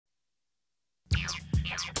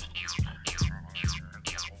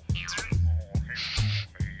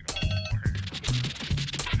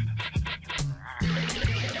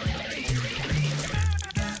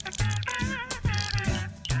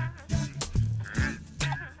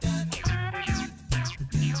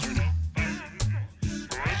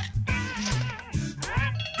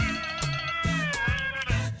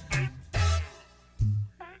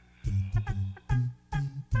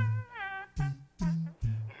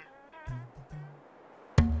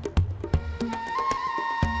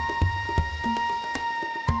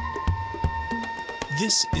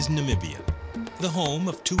This is Namibia, the home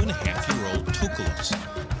of 2.5-year-old Tokelos,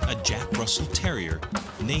 a Jack Russell Terrier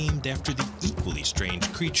named after the equally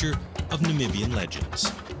strange creature of Namibian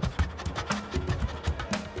legends.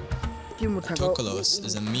 Tokelos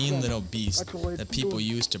is a mean little beast that people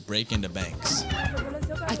use to break into banks.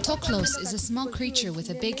 A tokelos is a small creature with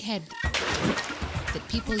a big head that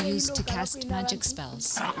people use to cast magic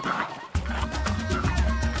spells.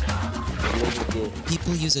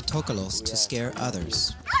 People use a tokelos to scare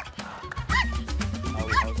others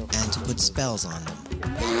and to put spells on them.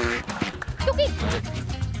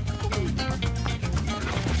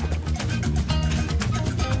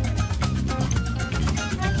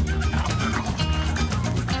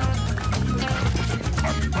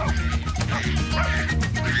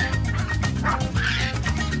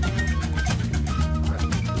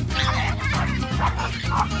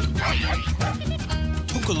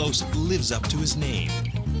 Tokelos lives up to his name,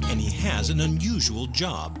 and he has an unusual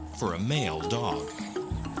job for a male dog.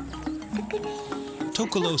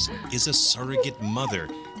 Tokelos is a surrogate mother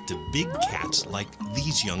to big cats like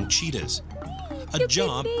these young cheetahs, a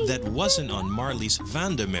job that wasn't on Marlies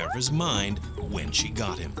van der Merwe's mind when she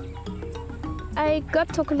got him. I got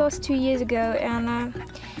Tokelos 2 years ago, and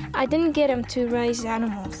I didn't get him to raise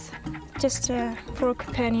animals, just for a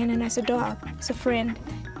companion and as a dog, as a friend.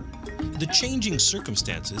 The changing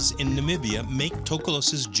circumstances in Namibia make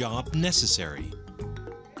Tokelos's job necessary.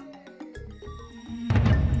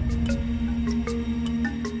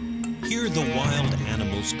 Here the wild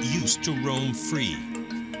animals used to roam free.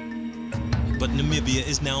 But Namibia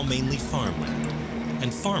is now mainly farmland,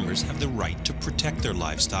 and farmers have the right to protect their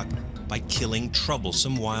livestock by killing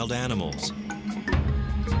troublesome wild animals.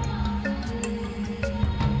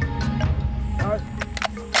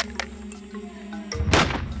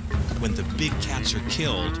 When the big cats are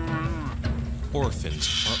killed,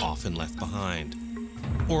 orphans are often left behind.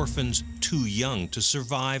 Orphans too young to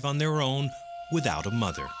survive on their own without a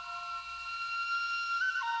mother.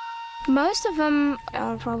 Most of them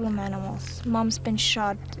are problem animals. Mom's been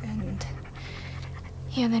shot, and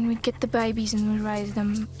yeah, then we get the babies and we raise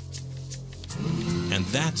them. And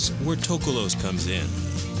that's where Tokelos comes in.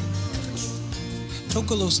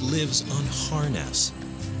 Tokelos lives on Harnas.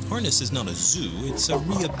 Harnas is not a zoo, it's a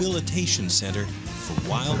rehabilitation center for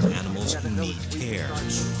wild animals who need care.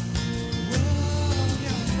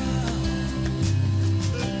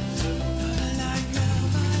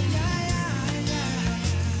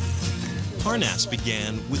 Harnas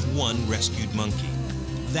began with one rescued monkey.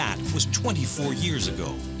 That was 24 years ago,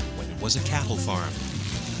 when it was a cattle farm.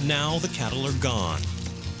 Now the cattle are gone,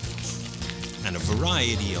 and a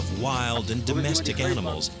variety of wild and domestic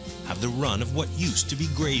animals have the run of what used to be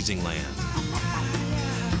grazing land.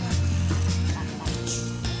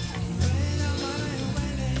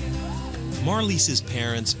 Marlies'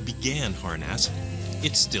 parents began Harnas.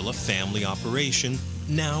 It's still a family operation,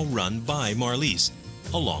 now run by Marlies,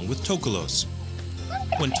 along with Tokelos.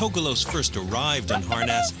 When Tokelos first arrived on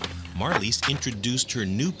Harnas, Marlies introduced her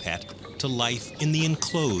new pet to life in the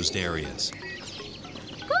enclosed areas.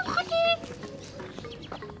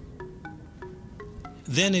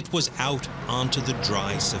 Then it was out onto the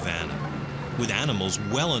dry savanna, with animals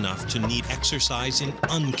well enough to need exercise in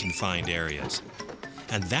unconfined areas.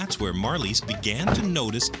 And that's where Marlies began to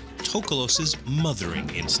notice Tokelos's mothering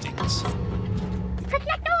instincts.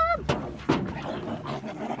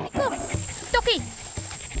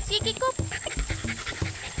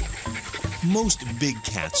 Most big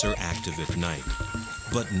cats are active at night,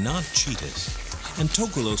 but not cheetahs. And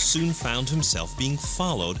Tokelos soon found himself being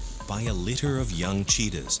followed by a litter of young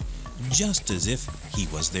cheetahs, just as if he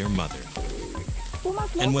was their mother.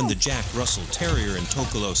 And when the Jack Russell Terrier and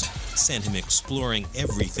Tokelos sent him exploring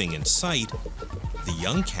everything in sight, the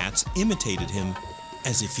young cats imitated him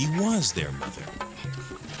as if he was their mother.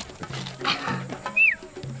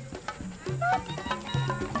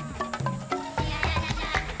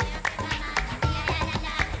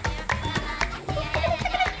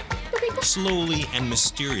 Slowly and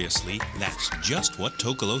mysteriously, that's just what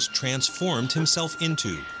Tokelos transformed himself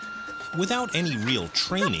into. Without any real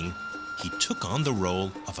training, he took on the role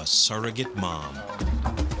of a surrogate mom.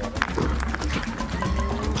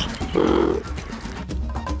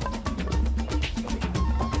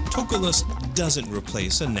 Tokelos doesn't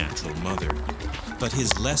replace a natural mother, but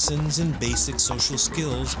his lessons in basic social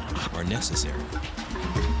skills are necessary.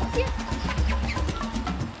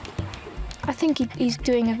 I think he's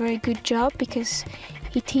doing a very good job because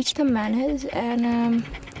he teaches them manners, and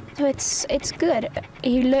so it's good.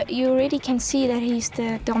 You already can see that he's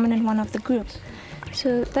the dominant one of the group,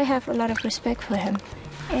 so they have a lot of respect for him,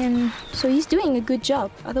 and so he's doing a good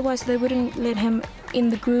job. Otherwise, they wouldn't let him in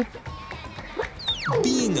the group.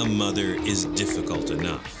 Being a mother is difficult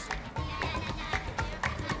enough.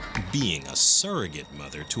 Being a surrogate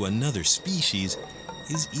mother to another species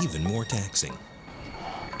is even more taxing.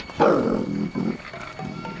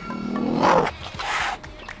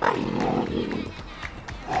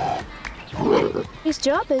 His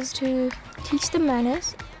job is to teach them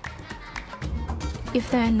manners. If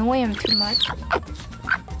they annoy him too much,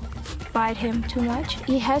 bite him too much,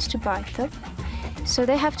 he has to bite them. So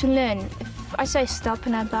they have to learn. If I say stop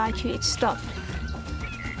and I bite you, it's stopped.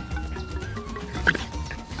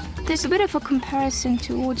 There's a bit of a comparison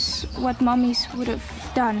towards what mummies would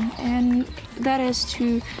have done, and that is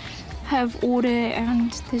to have order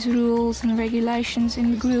and there's rules and regulations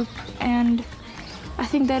in the group, and I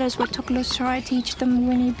think that is what Tokelos tries to teach them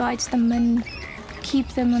when he bites them and keep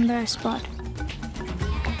them on their spot.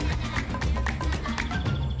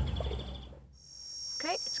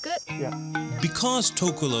 Okay, it's good. Yeah. Because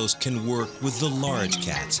Tokelos can work with the large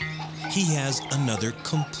cats, he has another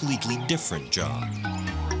completely different job.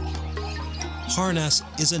 Harnas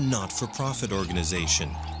is a not-for-profit organization.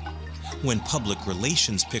 When public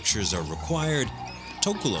relations pictures are required,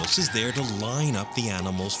 Tokelos is there to line up the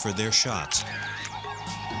animals for their shots.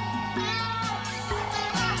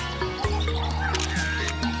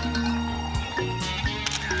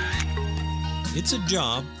 It's a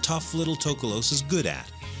job tough little Tokelos is good at,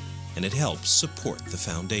 and it helps support the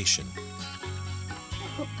foundation.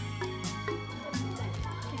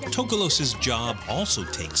 Tokelos's job also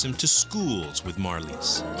takes him to schools with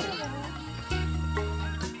Marlies.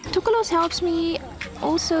 Tokelos helps me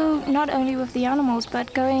also not only with the animals,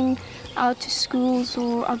 but going out to schools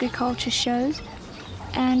or agriculture shows.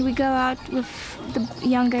 And we go out with the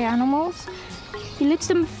younger animals. He lets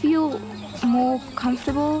them feel more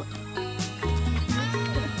comfortable.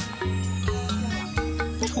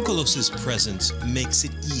 Tokelos's presence makes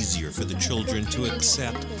it easier for the children to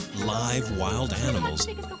accept live wild animals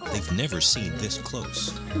they've never seen this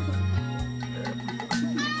close.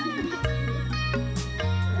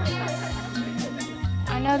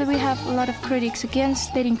 I know that we have a lot of critics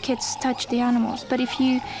against letting kids touch the animals, but if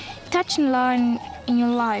you touch a lion in your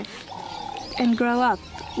life and grow up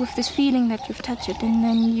with this feeling that you've touched it, and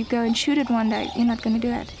then you go and shoot it one day, you're not going to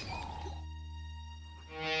do it.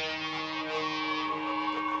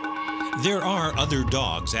 There are other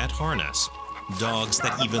dogs at Harnas, dogs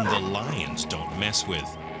that even the lions don't mess with.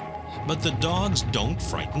 But the dogs don't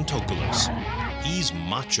frighten Tokelos. He's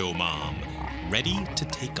Macho Mom, ready to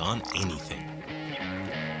take on anything.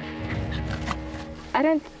 I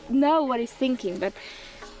don't know what he's thinking, but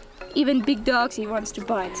even big dogs he wants to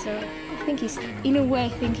bite, so I think he's in a way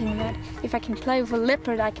thinking that if I can play with a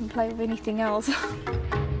leopard, I can play with anything else.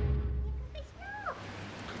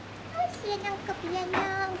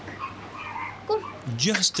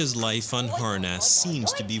 Just as life on Harnas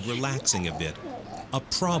seems to be relaxing a bit, a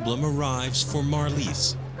problem arrives for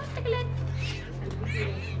Marlies.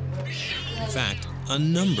 In fact, a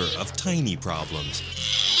number of tiny problems.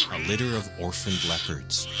 A litter of orphaned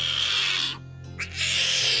leopards.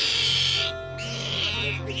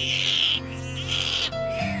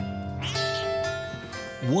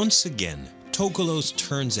 Once again, Tokelos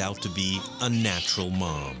turns out to be a natural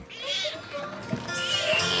mom.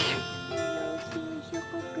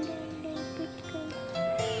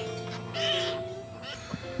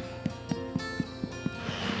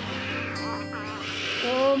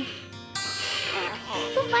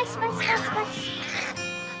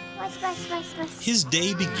 His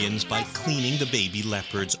day begins by cleaning the baby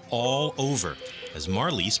leopards all over as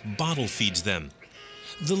Marlies bottle feeds them.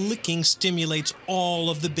 The licking stimulates all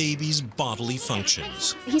of the baby's bodily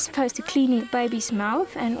functions. He's supposed to clean the baby's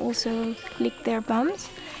mouth and also lick their bums,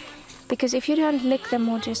 because if you don't lick them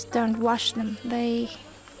or just don't wash them, they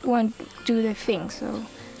won't do their thing, so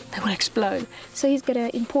they will explode. So he's got an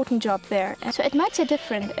important job there. So it makes a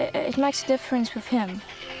difference. It makes a difference with him.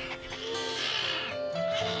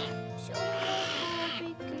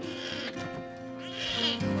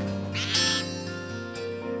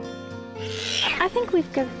 I think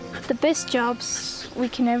we've got the best jobs we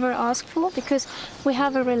can ever ask for, because we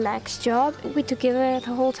have a relaxed job. We're together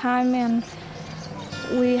the whole time and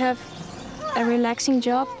we have a relaxing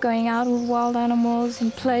job, going out with wild animals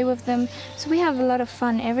and play with them. So we have a lot of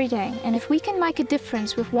fun every day. And if we can make a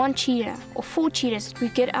difference with one cheetah or 4 cheetahs we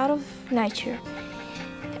get out of nature,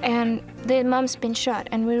 and their mom's been shot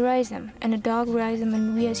and we raise them, and a dog raise them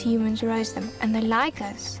and we as humans raise them, and they like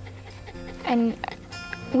us, and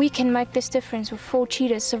we can make this difference with 4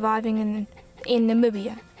 cheetahs surviving in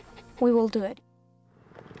Namibia, we will do it.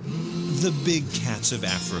 The big cats of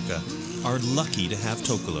Africa are lucky to have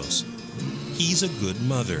Tokelos. He's a good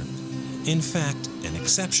mother. In fact, an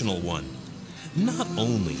exceptional one. Not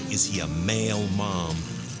only is he a male mom,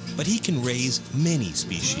 but he can raise many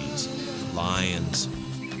species: lions,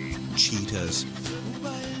 cheetahs,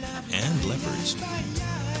 and leopards.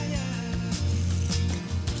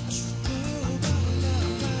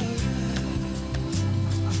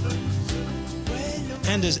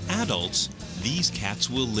 And as adults, these cats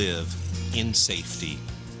will live in safety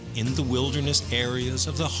in the wilderness areas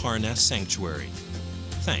of the Harnas Sanctuary,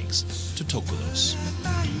 thanks to Tokolos.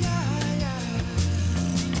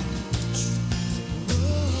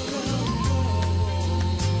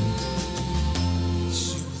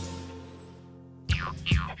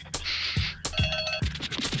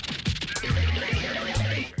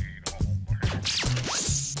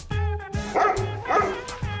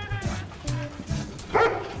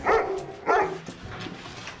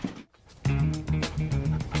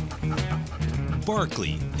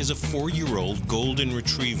 Barkley is a 4-year-old golden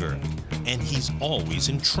retriever, and he's always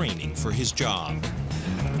in training for his job.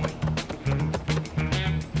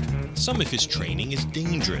 Some of his training is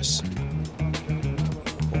dangerous.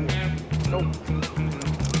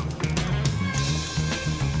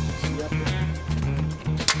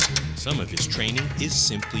 Some of his training is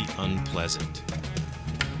simply unpleasant.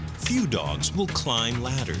 Few dogs will climb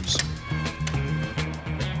ladders.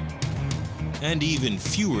 And even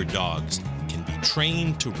fewer dogs can be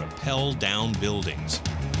trained to rappel down buildings.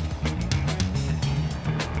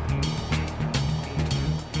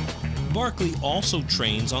 Barkley also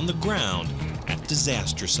trains on the ground at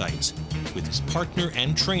disaster sites with his partner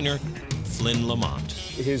and trainer, Flynn Lamont.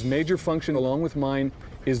 His major function, along with mine,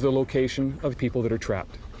 is the location of people that are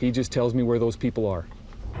trapped. He just tells me where those people are.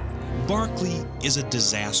 Barkley is a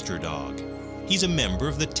disaster dog. He's a member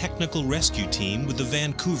of the technical rescue team with the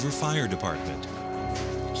Vancouver Fire Department.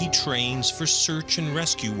 He trains for search and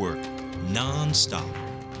rescue work non-stop.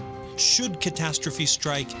 Should catastrophe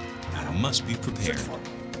strike, he must be prepared.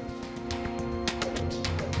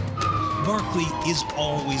 Barkley is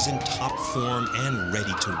always in top form and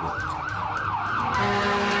ready to work.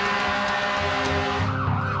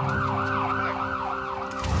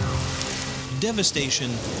 Devastation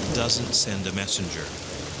doesn't send a messenger.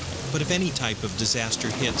 But if any type of disaster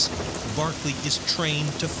hits, Barkley is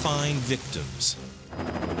trained to find victims.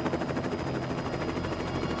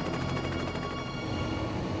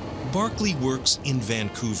 Barkley works in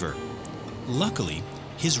Vancouver. Luckily,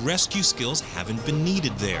 his rescue skills haven't been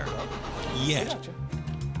needed there, yet.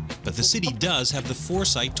 But the city does have the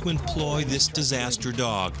foresight to employ this disaster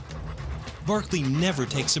dog. Barkley never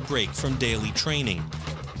takes a break from daily training.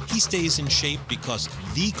 He stays in shape because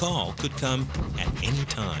the call could come at any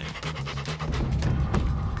time.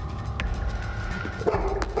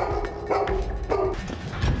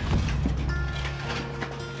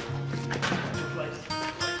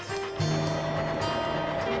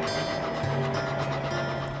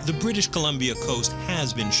 The British Columbia coast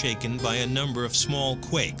has been shaken by a number of small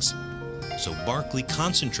quakes, so Barkley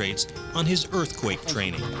concentrates on his earthquake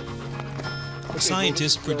training.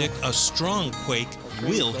 Scientists predict a strong quake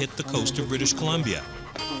will hit the coast of British Columbia,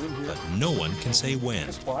 but no one can say when.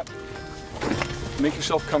 Make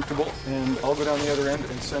yourself comfortable, and I'll go down the other end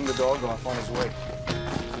and send the dog off on his way.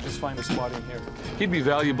 So just find a spot in here. He'd be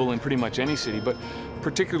valuable in pretty much any city, but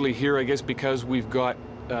particularly here, I guess, because we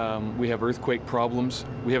have earthquake problems.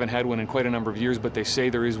 We haven't had one in quite a number of years, but they say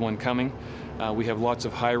there is one coming. We have lots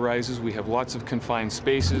of high rises. We have lots of confined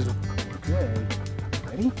spaces. Okay,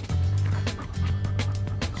 ready?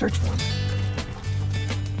 Search for him.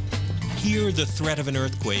 Here, the threat of an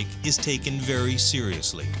earthquake is taken very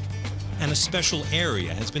seriously, and a special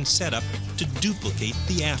area has been set up to duplicate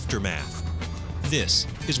the aftermath. This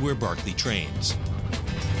is where Barkley trains.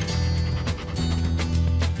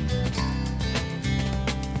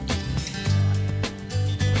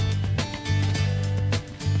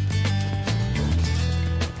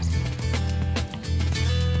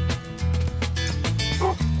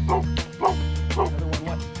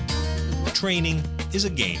 Training is a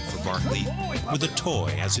game for Barkley, with a toy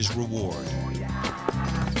as his reward.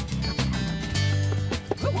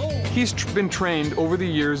 He's been trained over the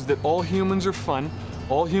years that all humans are fun,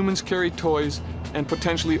 all humans carry toys, and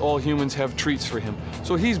potentially all humans have treats for him.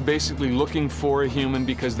 So he's basically looking for a human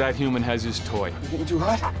because that human has his toy. You getting too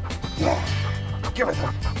hot? Yeah. Give it to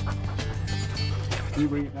him. You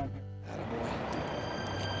bring it down here.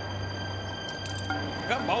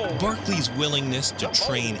 Barkley's willingness to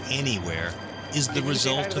train anywhere is the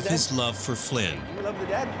result of his love for Flynn.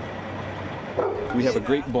 We have a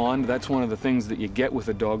great bond. That's one of the things that you get with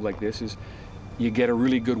a dog like this is you get a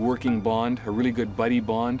really good working bond, a really good buddy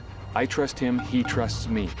bond. I trust him, he trusts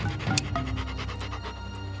me.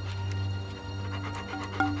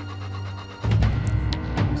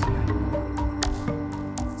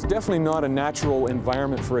 definitely not a natural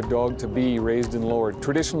environment for a dog to be raised and lowered.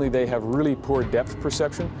 Traditionally, they have really poor depth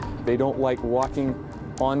perception. They don't like walking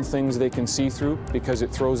on things they can see through because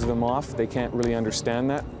it throws them off. They can't really understand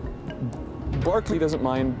that. Barkley doesn't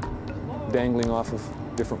mind dangling off of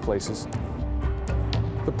different places.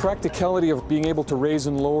 The practicality of being able to raise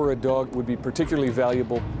and lower a dog would be particularly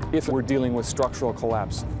valuable if we're dealing with structural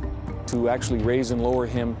collapse. To actually raise and lower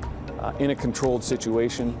him in a controlled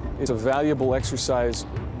situation is a valuable exercise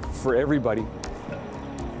for everybody.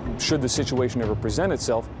 Should the situation ever present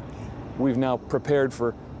itself, we've now prepared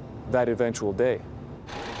for that eventual day.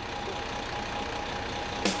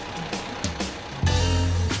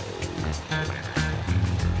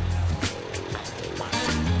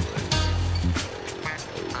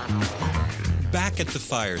 Back at the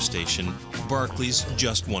fire station, Barkley's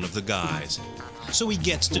just one of the guys, so he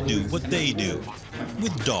gets to do what they do,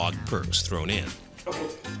 with dog perks thrown in,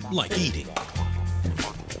 like eating,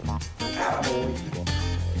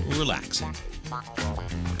 relaxing,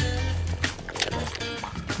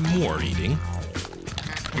 more eating,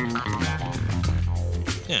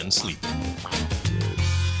 and sleeping.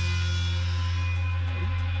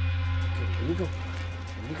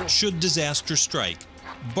 Should disaster strike,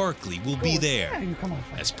 Barkley will be there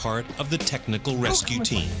as part of the technical rescue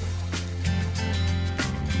team.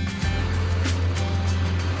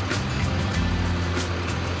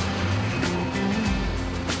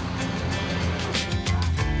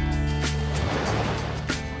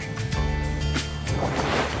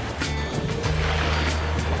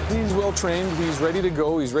 He's well trained, he's ready to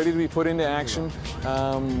go, he's ready to be put into action.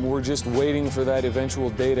 We're just waiting for that eventual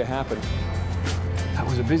day to happen. That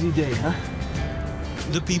was a busy day, huh?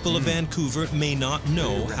 The people of Vancouver may not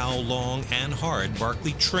know how long and hard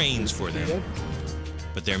Barkley trains for them,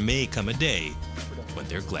 but there may come a day when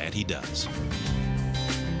they're glad he does.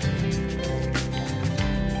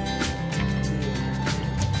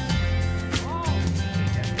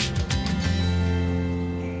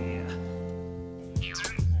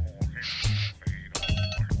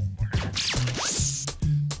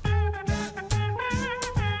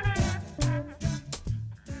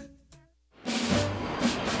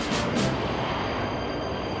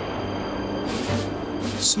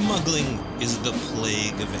 Smuggling is the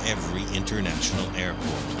plague of every international airport.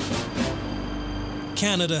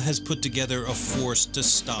 Canada has put together a force to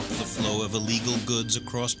stop the flow of illegal goods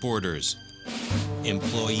across borders.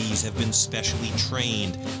 Employees have been specially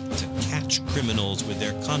trained to catch criminals with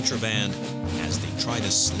their contraband as they try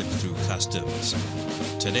to slip through customs.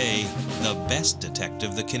 Today, the best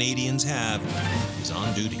detective the Canadians have is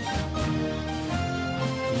on duty.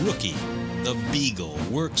 Rookie, the Beagle,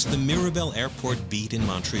 works the Mirabel Airport beat in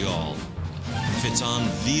Montreal. If it's on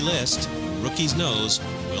the list, Rookie's nose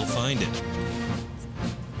will find it.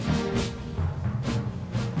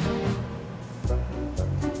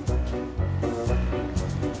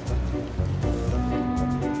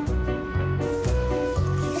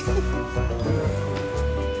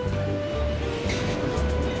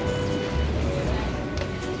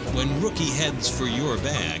 When Rookie heads for your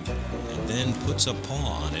bag and then puts a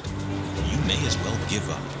paw on it, you may as well give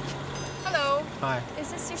up. Hello. Hi.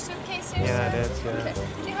 Is this your suitcase here? Yeah, sir? it is, yeah. Okay.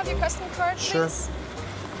 Do you have your custom card, Sure. please?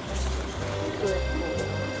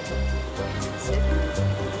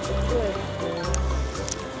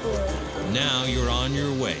 Now you're on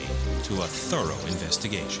your way to a thorough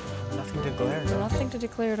investigation. Nothing to declare, no. Nothing to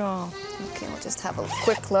declare at all. Okay, we'll just have a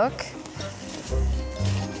quick look.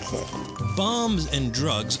 Okay. Bombs and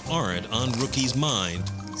drugs aren't on Rookie's mind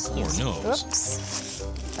or nose. Oops.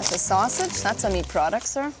 That's a sausage. That's a meat product,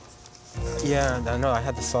 sir. Yeah, I know. I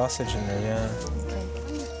had the sausage in there, yeah.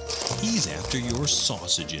 Okay. He's after your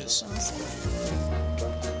sausages,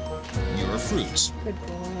 your fruits, Good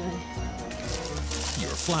boy. your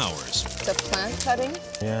flowers. The plant cutting.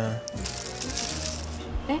 Yeah.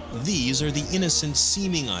 These are the innocent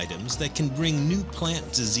seeming items that can bring new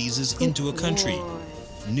plant diseases into a country,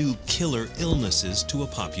 new killer illnesses to a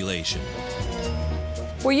population.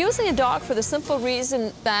 We're using a dog for the simple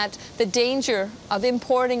reason that the danger of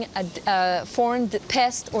importing a foreign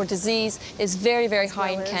pest or disease is very, very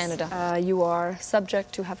high in Canada. You are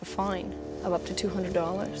subject to have a fine of up to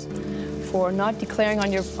 $200 for not declaring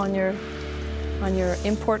on your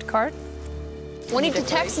import card. When he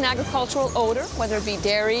detects an agricultural odor, whether it be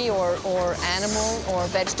dairy or animal or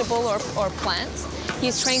vegetable or plants,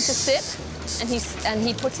 he's trained to sit and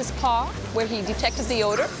he puts his paw where he detected the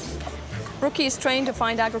odor. Rookie is trained to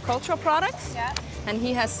find agricultural products, and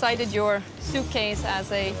he has cited your suitcase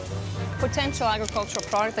as a potential agricultural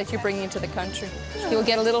product that you're bringing into the country. He will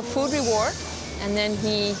get a little food reward, and then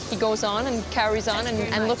he goes on and carries on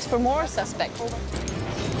and looks for more suspects.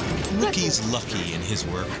 Rookie's lucky in his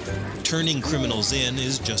work. Turning criminals in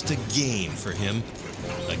is just a game for him.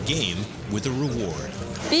 A game with a reward.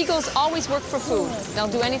 Beagles always work for food. They'll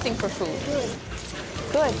do anything for food.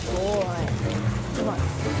 Good boy. Come on.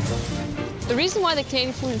 The reason why the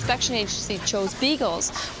Canadian Food Inspection Agency chose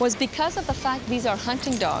beagles was because of the fact these are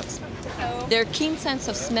hunting dogs. Their keen sense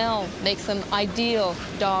of smell makes them ideal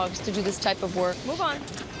dogs to do this type of work. Move on.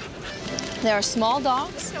 They are small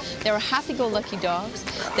dogs. They're happy-go-lucky dogs.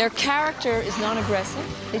 Their character is non-aggressive.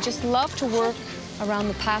 They just love to work around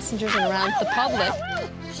the passengers and around the public.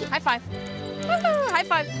 High five. Woohoo! High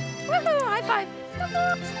five. Woohoo! High five.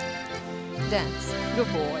 Dance.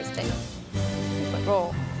 Good boy. Stay.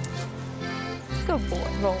 Roll. Good boy.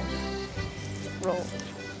 Roll. Roll.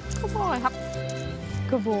 Good boy. Hop.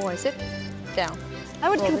 Good boy. Sit. Down. I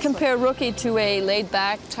would compare Rookie to a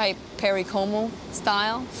laid-back type Perry Como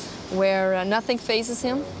style, where nothing phases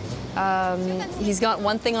him. He's got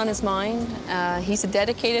one thing on his mind. He's a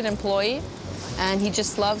dedicated employee, and he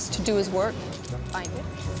just loves to do his work. Find it.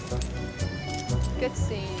 Good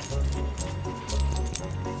scene.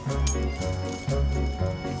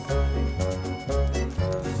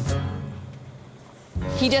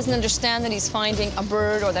 He doesn't understand that he's finding a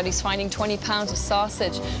bird or that he's finding 20 pounds of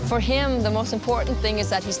sausage. For him, the most important thing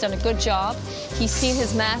is that he's done a good job. He's seen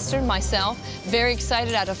his master, myself, very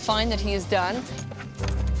excited at a find that he has done.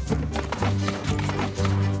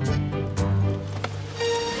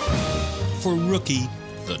 For Rookie,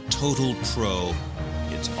 the total pro,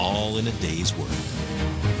 it's all in a day's work.